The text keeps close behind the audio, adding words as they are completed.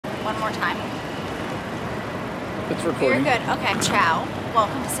one more time. It's recording. You're good. Okay. Ciao.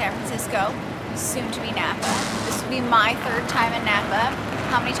 Welcome to San Francisco, soon to be Napa. This will be my 3rd time in Napa.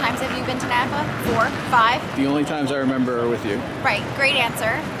 How many times have you been to Napa? 4? 5? The only times I remember are with you. Right. Great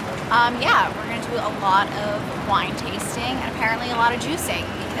answer. Yeah, we're going to do a lot of wine tasting and apparently a lot of juicing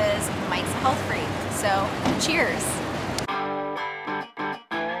because Mike's a health freak. So, cheers.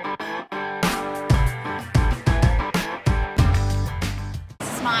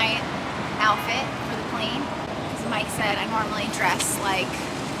 This is my outfit for the plane. As Mike said, I normally dress like,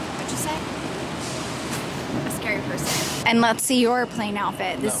 what'd you say? A scary person. And let's see your plane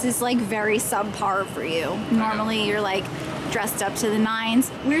outfit. This is like very subpar for you. Normally you're like dressed up to the nines.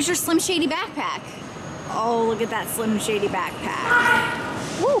 Where's your Slim Shady backpack? Oh, look at that Slim Shady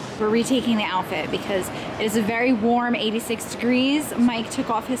backpack. Woo! We're retaking the outfit because it is a very warm 86 degrees. Mike took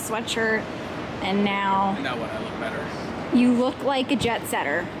off his sweatshirt and now what, I look better. You look like a jet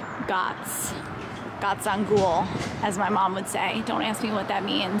setter. Gots on ghoul, as my mom would say. Don't ask me what that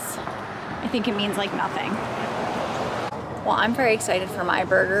means. I think it means like nothing. Well, I'm very excited for my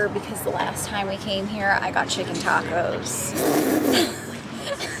burger because the last time we came here, I got chicken tacos.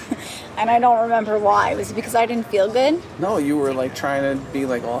 And I don't remember why. Was it because I didn't feel good? No, you were like trying to be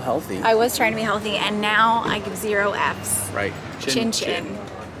like all healthy. I was trying to be healthy, and now I give 0 Fs. Right. Chin chin.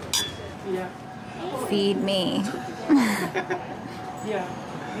 Yeah. Feed me. Yeah.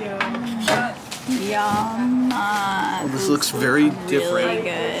 Yum. Well, this looks very different Really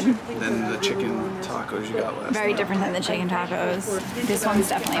good. than the chicken tacos you got last Very time. different than the chicken tacos. This one's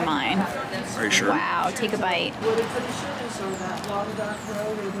definitely mine. Are you sure? Wow, take a bite.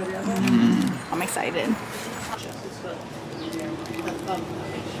 I'm excited.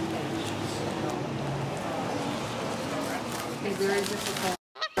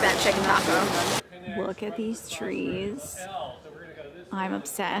 That chicken taco. Look at these trees. I'm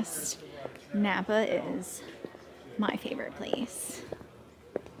obsessed. Napa is my favorite place.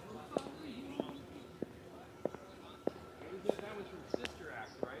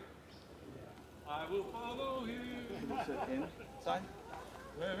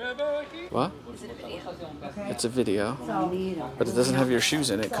 What? It's a video. But it doesn't have your shoes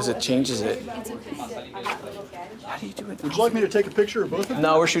in it because it changes it. How do you do it? Would you like me to take a picture of both of them?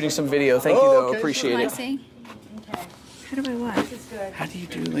 No, we're shooting some video. Thank you, though. okay. Appreciate Can I it. see? How do I what? How do you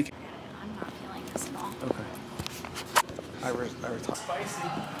do like? I'm not feeling this at all. Okay. I talk.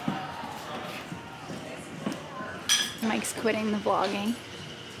 Mike's quitting the vlogging,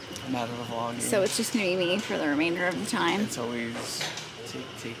 I'm out of the vlogging. so it's just gonna be me for the remainder of the time. It's always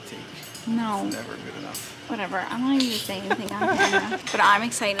take. No, It's never good enough. whatever. I'm not even gonna say anything on camera. But I'm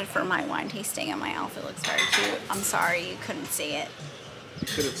excited for my wine tasting, and my outfit looks very cute. I'm sorry you couldn't see it. You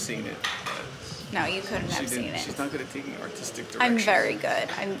could have seen it. No, you couldn't She have seen didn't. it. She's not good at taking artistic direction. I'm very good.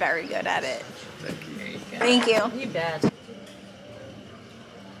 I'm very good at it. Thank you. Thank you. You bet.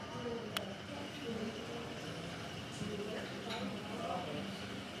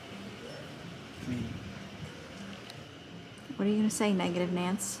 I mean, What are you gonna say, negative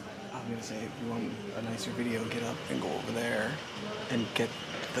Nance? I'm gonna say if you want a nicer video, get up and go over there and get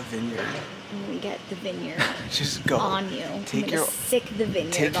the vineyard. I'm gonna get the vineyard Just go on you. Take I'm your gonna sick the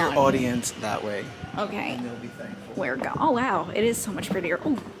vineyard take your on audience that way, you. Okay. and they'll be thankful. Where go? Oh wow, it is so much prettier.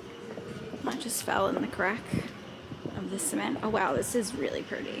 Oh, I just fell in the crack of the cement. Oh wow, this is really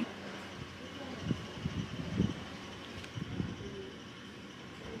pretty.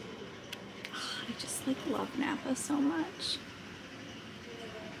 I just like love Napa so much.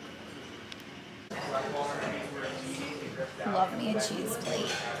 Love me a cheese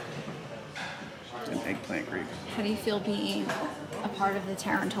plate. An eggplant grape. How do you feel being a part of the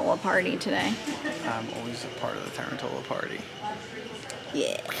Tarantola party today? I'm always a part of the Tarantola party.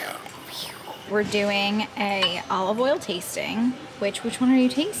 Yeah. We're doing a olive oil tasting. Which one are you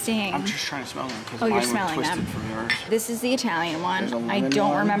tasting? I'm just trying to smell them because Oh, you're mine were smelling twisted them. from yours. This is the Italian There's a one. I lemon don't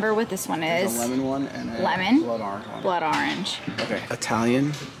one. remember what this one There's is. a lemon one and a Lemon? blood orange one. Blood orange. Okay.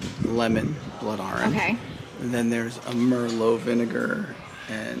 Italian, lemon, blood orange. Okay. And then there's a Merlot vinegar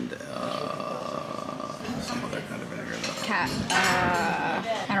and some other kind of vinegar.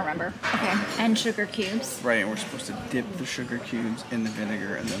 I don't remember. Okay. And sugar cubes. Right, and we're supposed to dip the sugar cubes in the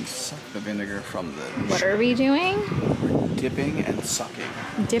vinegar and then suck the vinegar from the. What are we doing? We're dipping and sucking.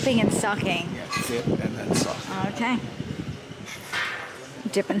 Dipping and sucking. Yeah, dip and then suck. Okay.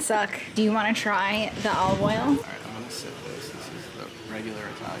 Dip and suck. Do you want to try the olive oil? All right, I'm gonna sip this. This is the regular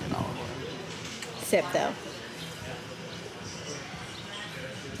Italian olive oil. Sip though.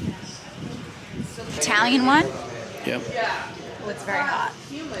 Italian one? Yep. Oh, it's very hot.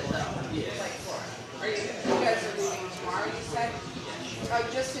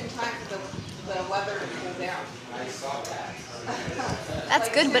 just in time for the weather to cool down. That's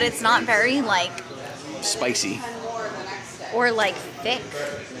good, but it's not very like Spicy. or like thick.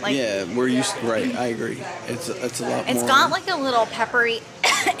 Like, Yeah, we're used to, right, I agree. It's a lot more. it's got like a little peppery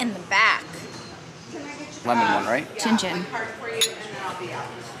in the back. Lemon one, right? Chin chin.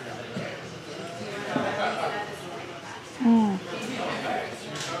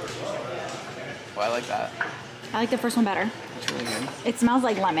 Well, I like that. I like the first one better. It's really good. It smells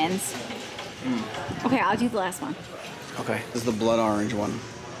like lemons. Okay, I'll do the last one. Okay, this is the blood orange one.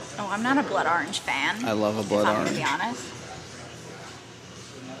 Oh, I'm not a blood orange fan. I love a blood I'm orange. gonna be honest.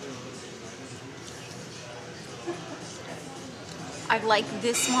 I like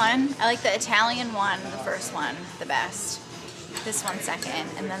this one. I like the Italian one, the first one, the best. This one second,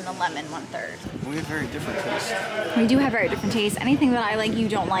 and then the lemon one third. We have very different tastes. We do have very different tastes. Anything that I like, you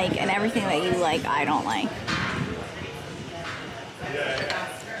don't like, and everything that you like, I don't like.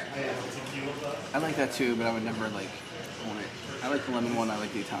 I like that too, but I would never like own it. I like the lemon one. I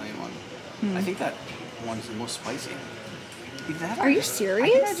like the Italian one. I think that one's the most spicy. Are you serious?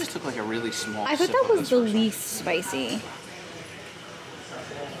 I think I just took like a really small. I thought sip that of was this the first one. least spicy.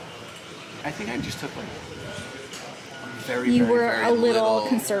 I think I just took like a very. You very, were very a little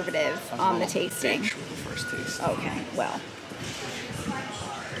conservative on the tasting. Bitch with the first taste. Okay, well.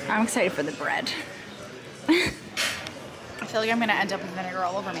 I'm excited for the bread. I feel like I'm gonna end up with vinegar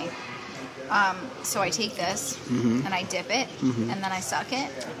all over me. So I take this and I dip it and then I suck it.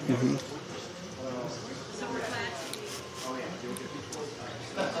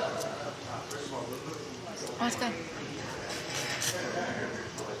 Oh, it's good.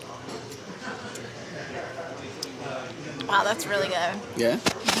 Wow, that's really good. Yeah.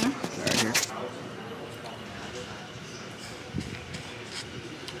 Right here.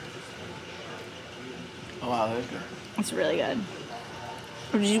 Oh wow, that is good. It's really good.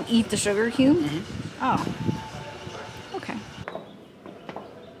 Or did you eat the sugar cube? Oh. Okay.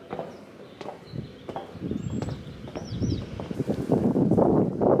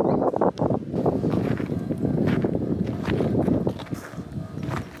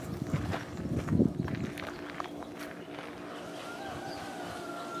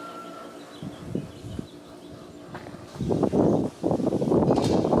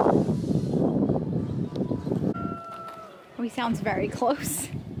 He sounds very close.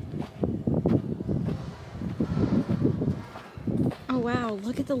 Oh wow,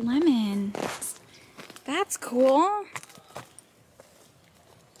 look at the lemon. That's cool.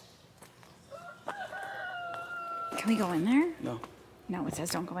 Can we go in there? No. No, it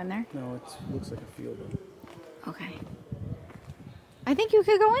says don't go in there. No, it looks like a field. Okay. I think you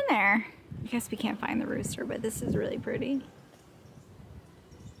could go in there. I guess we can't find the rooster, but this is really pretty.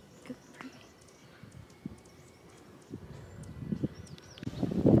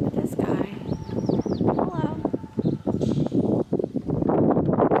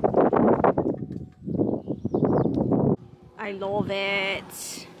 I love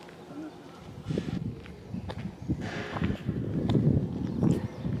it.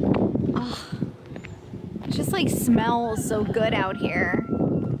 Oh, it just like smells so good out here.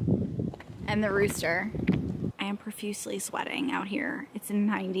 And the rooster. I am profusely sweating out here. It's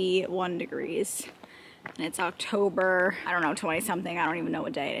 91 degrees. And it's October, I don't know, 20 something. I don't even know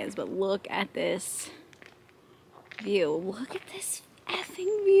what day it is, but look at this view. Look at this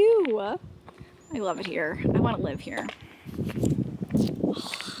effing view. I love it here. I want to live here.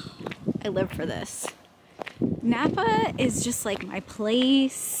 I live for this. Napa is just like my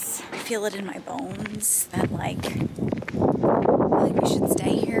place. I feel it in my bones that like we should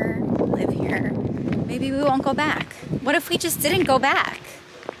stay here, live here. Maybe we won't go back. What if we just didn't go back?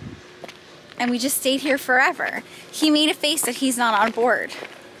 And we just stayed here forever. He made a face that he's not on board.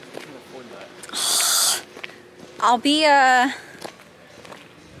 I'll be a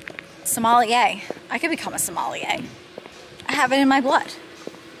sommelier. I could become a sommelier. I have it in my blood.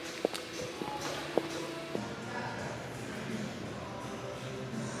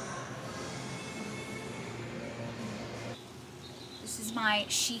 This is my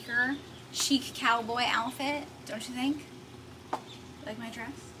chic cowboy outfit, don't you think? Like my dress?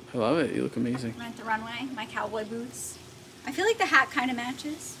 I love it. You look amazing. I'm at the runway, my cowboy boots. I feel like the hat kind of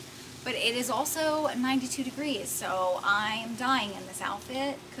matches, but it is also 92 degrees, so I'm dying in this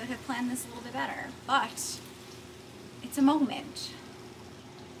outfit. Could have planned this a little bit better, but it's a moment.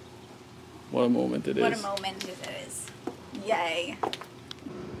 What a moment it is. What a moment it is. Yay.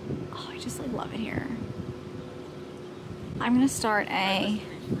 Oh, I just like love it here. I'm gonna start a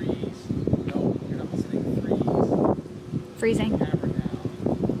freezing.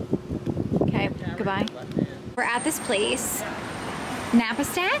 Okay, goodbye. We're at this place Napa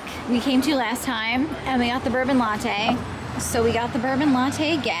Stack we came to last time, and we got the bourbon latte. So we got the bourbon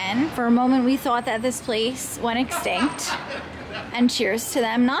latte again. For a moment we thought that this place went extinct. And cheers to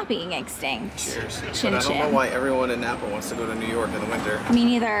them not being extinct. Cheers. Chin But I don't know chin. why everyone in Napa wants to go to New York in the winter. Me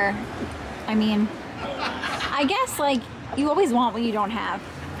neither. I mean, I guess like you always want what you don't have.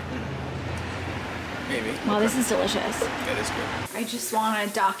 Maybe. Well, this is delicious. It is good. I just want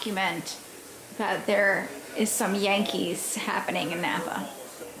to document that there is some Yankees happening in Napa.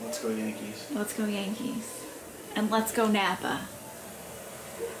 Let's go Yankees. Let's go Yankees. And let's go Napa.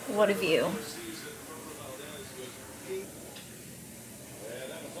 What a view.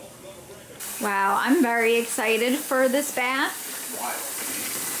 Wow, I'm very excited for this bath.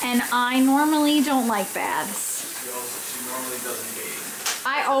 And I normally don't like baths. She normally doesn't bathe.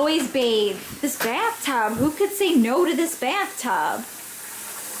 I always bathe. This bathtub, who could say no to this bathtub?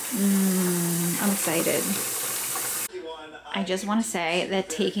 I'm excited. I just want to say that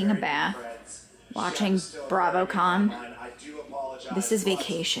taking a bath, watching BravoCon, this is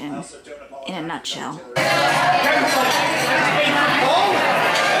vacation in a nutshell. Is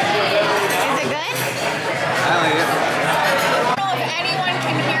it good? I like it. I don't know if anyone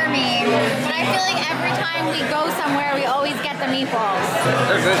can hear me, but I feel like every time we go somewhere, we always get the meatballs.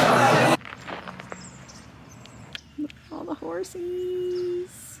 They're good. Look at all the horsies.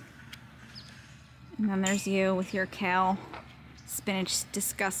 And then there's you with your kale, spinach,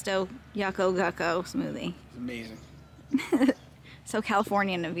 disgusto, yucko gucko smoothie. It's amazing. So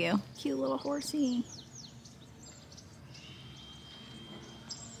Californian of you. Cute little horsey.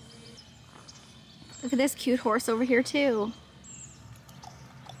 Look at this cute horse over here too.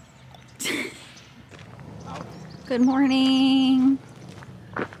 Good morning.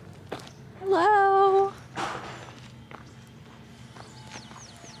 Hello.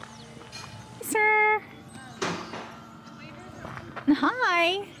 Sir.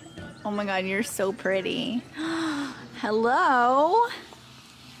 Hi. Oh my God, you're so pretty. Hello.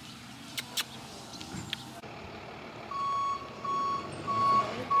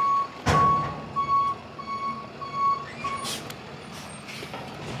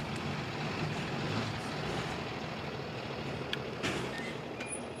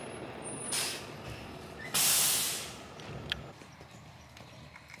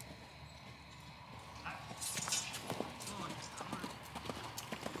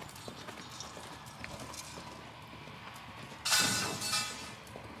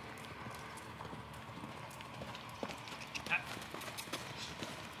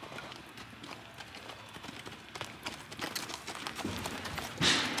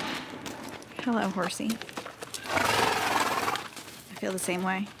 Hello, horsey. I feel the same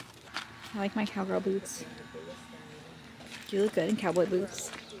way. I like my cowgirl boots. You look good in cowboy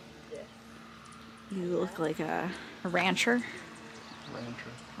boots. You look like a rancher.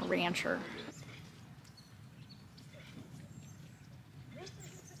 A rancher.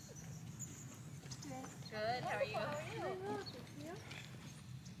 Good, how are you? Do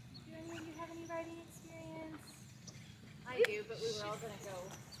any of you have any riding experience? I do, but we were all going to go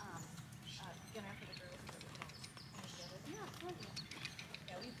dinner for the girls. Yeah,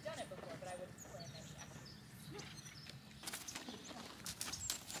 yeah, we've done it before, but I wouldn't plan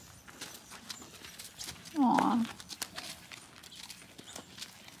that. Aw.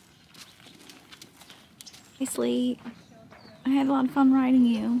 Hey, Slate. I had a lot of fun riding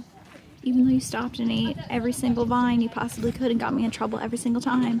you. Even though you stopped and ate every single vine you possibly could and got me in trouble every single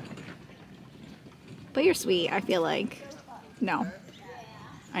time. But you're sweet, I feel like. No.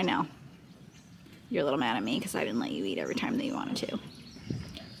 I know. You're a little mad at me because I didn't let you eat every time that you wanted to.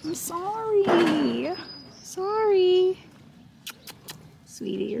 I'm sorry. Sorry.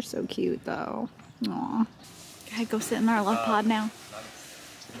 Sweetie, you're so cute though. Aw. Okay, go sit in our love pod now.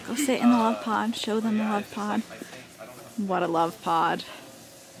 Go sit in the love pod. Show them the love pod. What a love pod.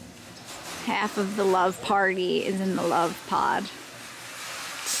 Half of the love party is in the love pod.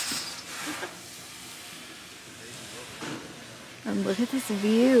 And look at this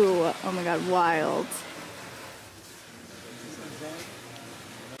view. Oh my God, wild.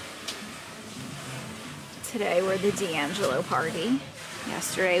 Today we're the D'Angelo party.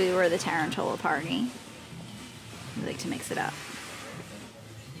 Yesterday we were the Tarantula party. We like to mix it up.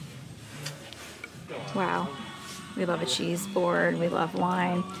 Wow. We love a cheese board. We love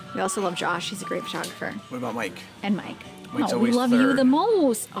wine. We also love Josh. He's a great photographer. What about Mike? And Mike. Mike's No, we always love you third. the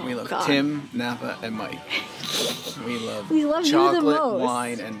most. Oh, We love God. Tim, Napa, and Mike. We love We love you the chocolate, most.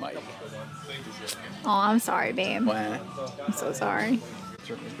 wine, and Mike. Oh, I'm sorry, babe. Wah. I'm so sorry.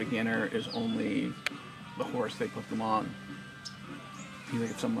 Circus beginner is only the horse they put them on. You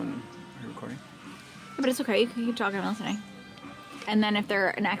think if someone... Are you recording? But it's okay. You can keep talking. I'm listening. And then if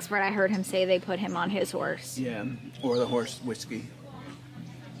they're an expert, I heard him say they put him on his horse. Yeah, or the horse whiskey.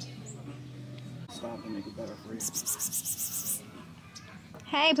 Stop and make it better for you.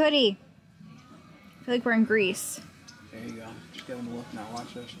 Hey, Putty. I feel like we're in Greece. There you go. Just get him a look now.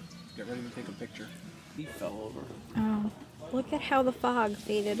 Watch this. Get ready to take a picture. He fell over. Oh, look at how the fog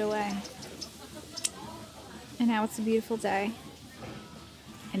faded away. And now it's a beautiful day.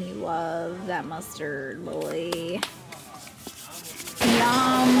 And you love that mustard, boy.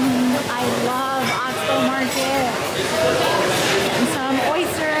 Yum! I love Oxbow Market. And some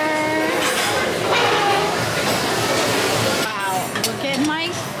oysters. Wow, look at my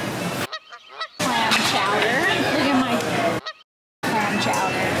clam chowder. Look at my clam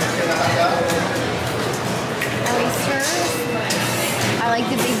chowder. Oysters. I like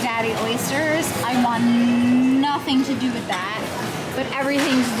the Big Daddy oysters. I want nothing to do with that, but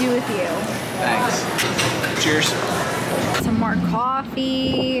everything to do with you. Thanks. Cheers. Some more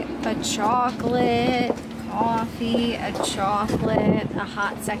coffee, a chocolate, coffee, a chocolate, a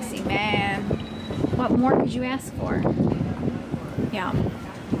hot, sexy man. What more could you ask for? Yeah.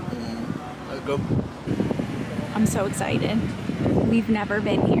 Let's go. I'm so excited. We've never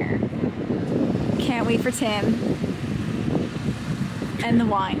been here. Can't wait for Tim. And the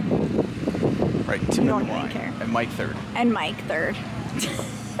wine. Right, Tim You and don't even wine. care. And Mike third. And Mike third.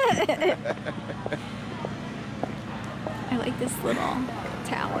 I like this little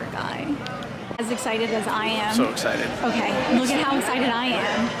tower guy. As excited as I am. So excited. Okay, look at how excited I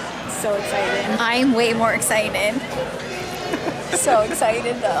am. So excited. I'm way more excited. So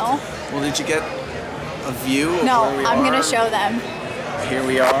excited though. Well, did you get a view of No, where we I'm are? gonna show them. Here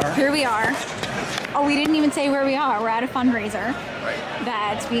we are. Here we are. Oh, we didn't even say where we are. We're at a fundraiser Right.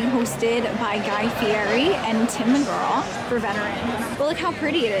 that's being hosted by Guy Fieri and Tim McGraw for veterans. But look how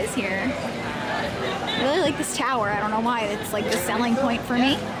pretty it is here. I really like this tower. I don't know why. It's like the selling point for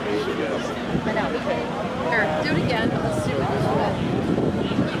me. I know. Here, do it again. Let's see what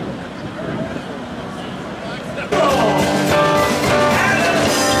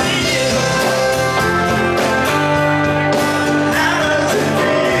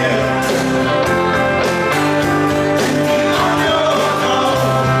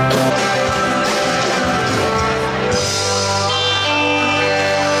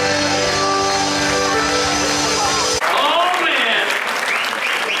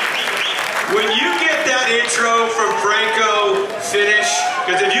this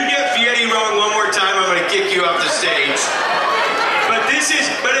because if you get Fieri wrong one more time, I'm going to kick you off the stage.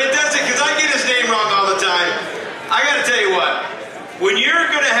 But it doesn't, because I get his name wrong all the time. I got to tell you what, when you're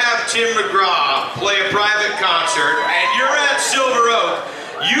going to have Tim McGraw play a private concert and you're at Silver Oak,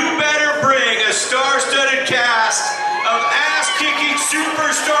 you better bring a star-studded cast of ass-kicking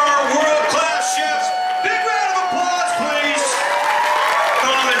superstar world-class chefs. Big round of applause, please.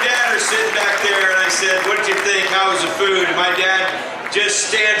 Mom and Dad are sitting back there, and I said, what did you think? How was the food? And my dad just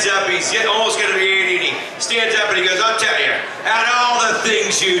stands up. He's almost going to be 80, and he stands up and he goes, I'll tell you, out of all the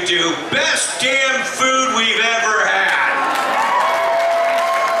things you do, best damn food we've ever had.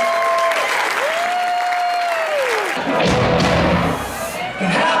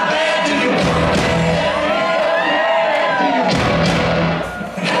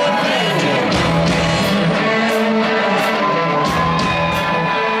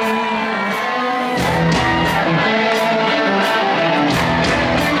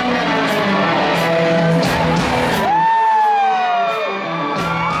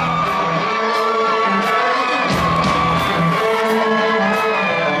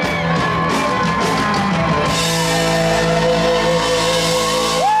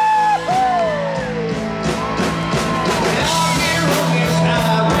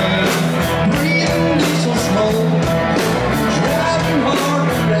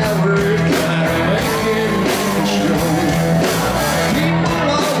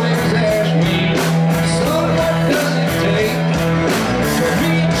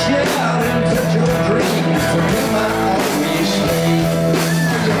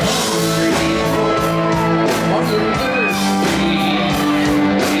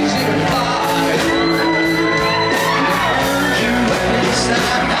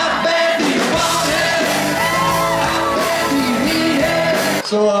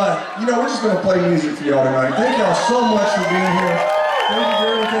 So, you know, we're just going to play music for y'all tonight. Thank y'all so much for being here. Thank you for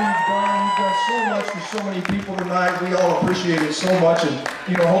everything you've done. You've done so much for so many people tonight. We all appreciate it so much. And,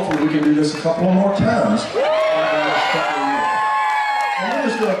 you know, hopefully we can do this a couple more times. And we're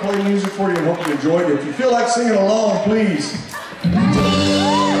just going to play music for you and hope you enjoyed it. If you feel like singing along, please.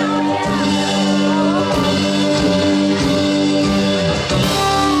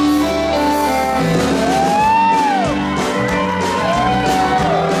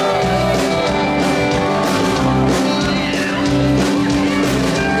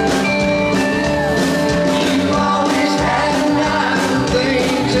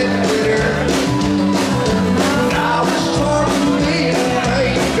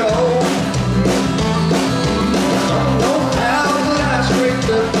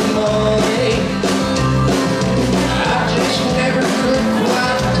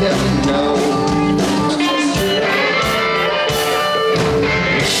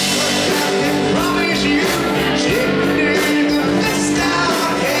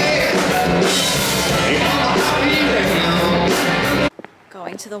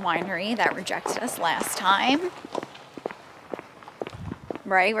 the winery that rejected us last time.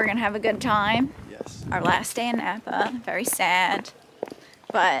 Right? We're gonna have a good time. Yes. Our last day in Napa. Very sad.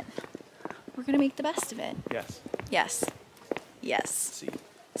 But we're gonna make the best of it. Yes. Yes. Yes.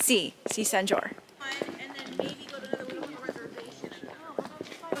 Si, senor. And then maybe go to another little reservation.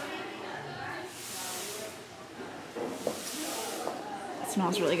 It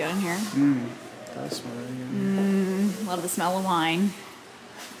smells really good in here. Does smell really good. Love the smell of wine.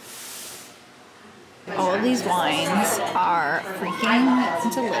 All of these wines are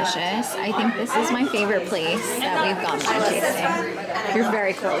freaking delicious. I think this is my favorite place that we've gone wine tasting. You're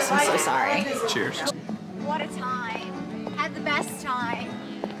very close, I'm so sorry. Cheers. What a time. Had the best time.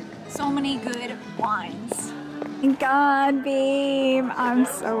 So many good wines. God, babe, I'm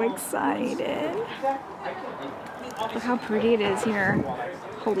so excited. Look how pretty it is here.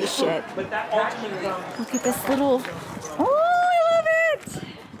 Holy shit. Look at this little... Oh, I love it!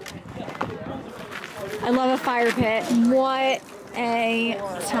 I love a fire pit. What a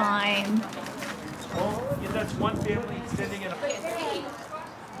time. That's one family standing in a...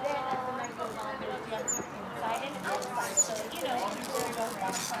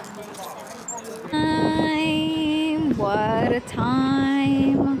 What a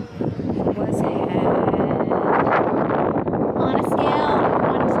time was had. On a scale of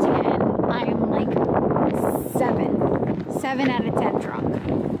 1 to 10, I am like 7. 7 out of 10 drunk.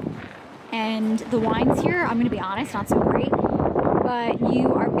 And the wines here, I'm gonna be honest, not so great, but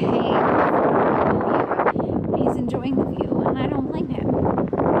you are paying for the view. He's enjoying the view, and I don't blame him.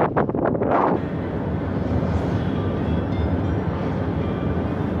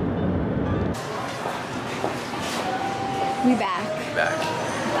 We back. The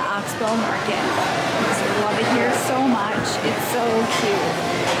Oxbow Market. I love it here so much. It's so cute.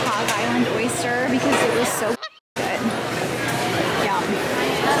 Hog Island oyster because it was so good. Yum.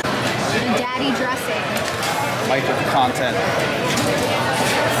 The daddy dressing. Like the content.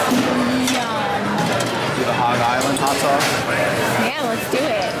 Yum. Do the Hog Island hot sauce. Yeah, let's do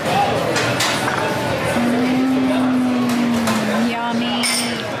it. Yummy.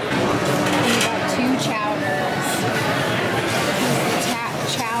 We got 2 chowders.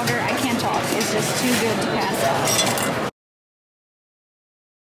 Chowder, I can't talk. It's just too good to pass up.